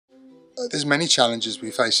There's many challenges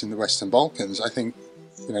we face in the Western Balkans. I think,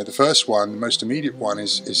 the first one, the most immediate one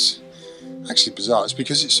is actually bizarre. It's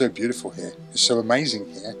because it's so beautiful here. It's so amazing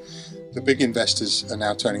here. The big investors are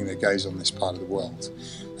now turning their gaze on this part of the world.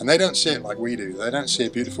 And they don't see it like we do. They don't see a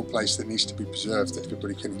beautiful place that needs to be preserved, that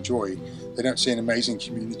everybody can enjoy. They don't see an amazing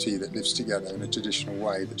community that lives together in a traditional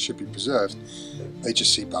way that should be preserved. They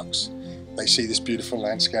just see bucks. They see this beautiful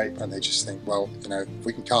landscape and they just think, well, if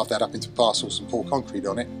we can carve that up into parcels and pour concrete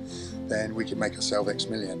on it, then we can make ourselves X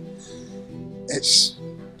million. It's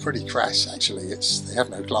pretty crass, actually. They have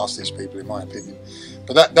no class, these people, in my opinion.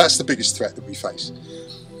 But that's the biggest threat that we face.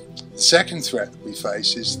 The second threat that we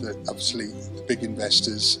face is that obviously the big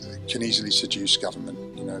investors can easily seduce government.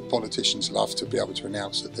 Politicians love to be able to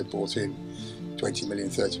announce that they've brought in 20 million,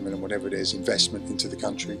 30 million, whatever it is, investment into the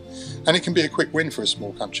country. And it can be a quick win for a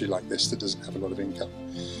small country like this that doesn't have a lot of income.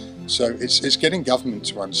 So it's getting government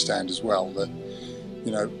to understand as well that,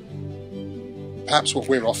 perhaps what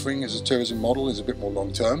we're offering as a tourism model is a bit more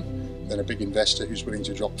long-term than a big investor who's willing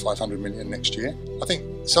to drop 500 million next year. I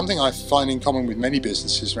think something I find in common with many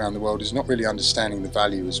businesses around the world is not really understanding the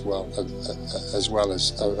value as well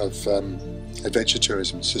of adventure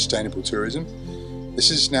tourism, sustainable tourism. This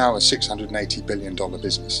is now a $680 billion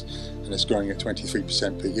business and it's growing at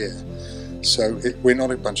 23% per year. So we're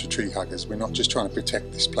not a bunch of tree huggers. We're not just trying to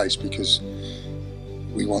protect this place because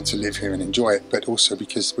we want to live here and enjoy it, but also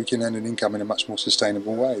because we can earn an income in a much more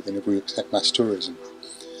sustainable way than if we accept mass tourism.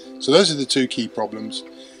 So those are the two key problems.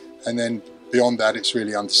 And then beyond that, it's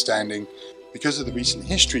really understanding, because of the recent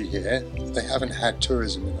history here, they haven't had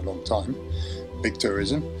tourism in a long time, big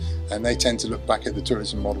tourism, and they tend to look back at the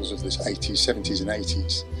tourism models of the 80s, 70s and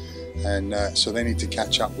 80s. And so they need to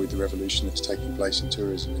catch up with the revolution that's taking place in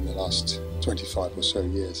tourism in the last 25 or so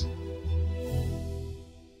years.